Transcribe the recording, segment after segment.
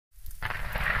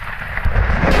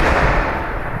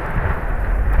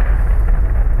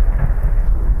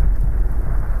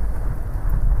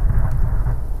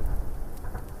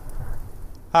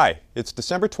Hi, it's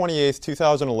December 28th,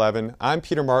 2011. I'm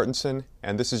Peter Martinson,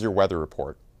 and this is your weather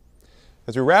report.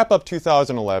 As we wrap up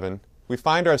 2011, we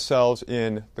find ourselves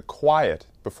in the quiet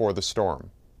before the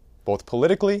storm, both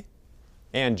politically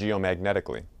and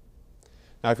geomagnetically.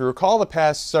 Now, if you recall the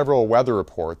past several weather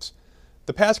reports,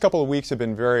 the past couple of weeks have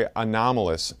been very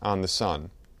anomalous on the sun.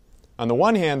 On the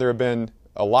one hand, there have been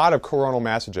a lot of coronal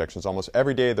mass ejections. Almost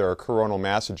every day there are coronal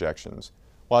mass ejections,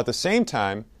 while at the same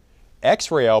time,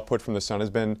 X-ray output from the sun has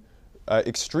been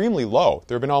extremely low.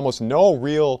 There have been almost no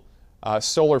real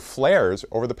solar flares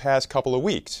over the past couple of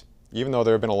weeks, even though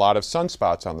there have been a lot of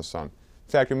sunspots on the sun.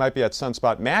 In fact, we might be at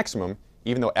sunspot maximum,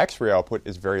 even though X-ray output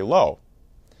is very low.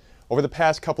 Over the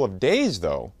past couple of days,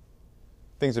 though,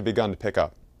 things have begun to pick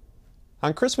up.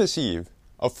 On Christmas Eve,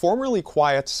 a formerly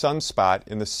quiet sunspot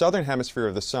in the southern hemisphere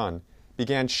of the sun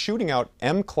began shooting out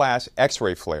M-class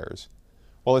X-ray flares,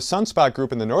 while a sunspot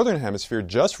group in the northern hemisphere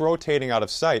just rotating out of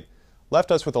sight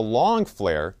left us with a long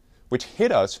flare which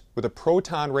hit us with a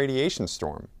proton radiation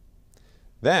storm.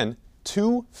 Then,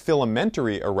 two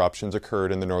filamentary eruptions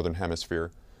occurred in the northern hemisphere,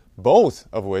 both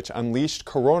of which unleashed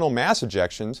coronal mass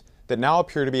ejections that now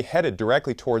appear to be headed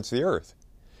directly towards the Earth.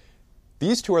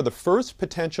 These two are the first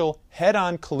potential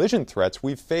head-on collision threats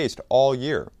we've faced all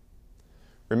year.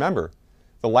 Remember,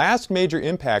 the last major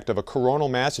impact of a coronal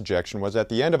mass ejection was at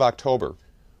the end of October,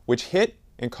 which hit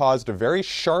and caused a very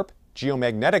sharp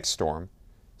geomagnetic storm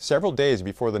several days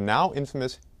before the now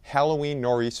infamous Halloween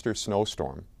nor'easter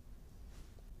snowstorm.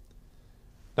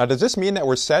 Now, does this mean that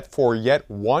we're set for yet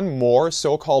one more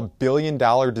so-called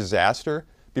billion-dollar disaster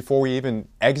before we even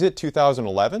exit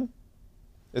 2011?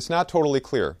 It's not totally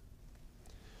clear.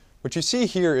 What you see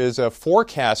here is a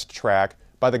forecast track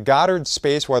by the Goddard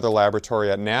Space Weather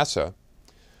Laboratory at NASA,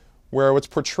 where what's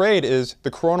portrayed is the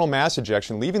coronal mass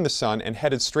ejection leaving the sun and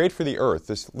headed straight for the Earth,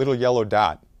 this little yellow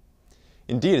dot.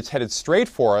 Indeed, it's headed straight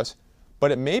for us,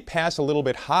 but it may pass a little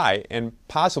bit high and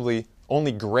possibly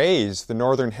only graze the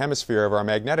northern hemisphere of our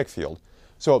magnetic field.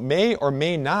 So it may or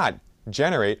may not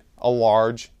generate a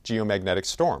large geomagnetic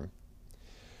storm.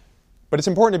 But it's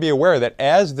important to be aware that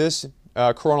as this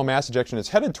coronal mass ejection is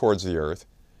headed towards the Earth,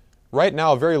 right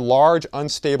now a very large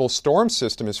unstable storm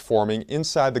system is forming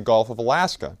inside the Gulf of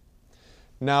Alaska.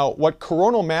 Now, what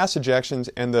coronal mass ejections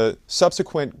and the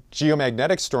subsequent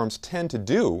geomagnetic storms tend to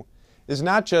do is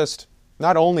not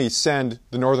only send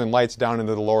the northern lights down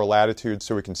into the lower latitudes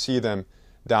so we can see them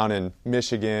down in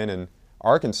Michigan and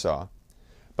Arkansas,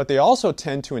 but they also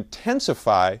tend to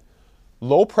intensify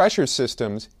low pressure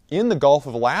systems in the Gulf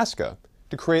of Alaska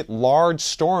to create large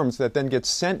storms that then get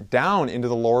sent down into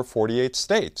the lower 48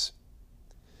 states.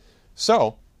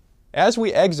 So, as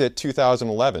we exit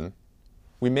 2011,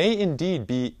 we may indeed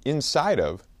be inside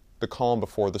of the calm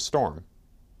before the storm.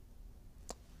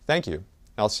 Thank you.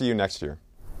 I'll see you next year.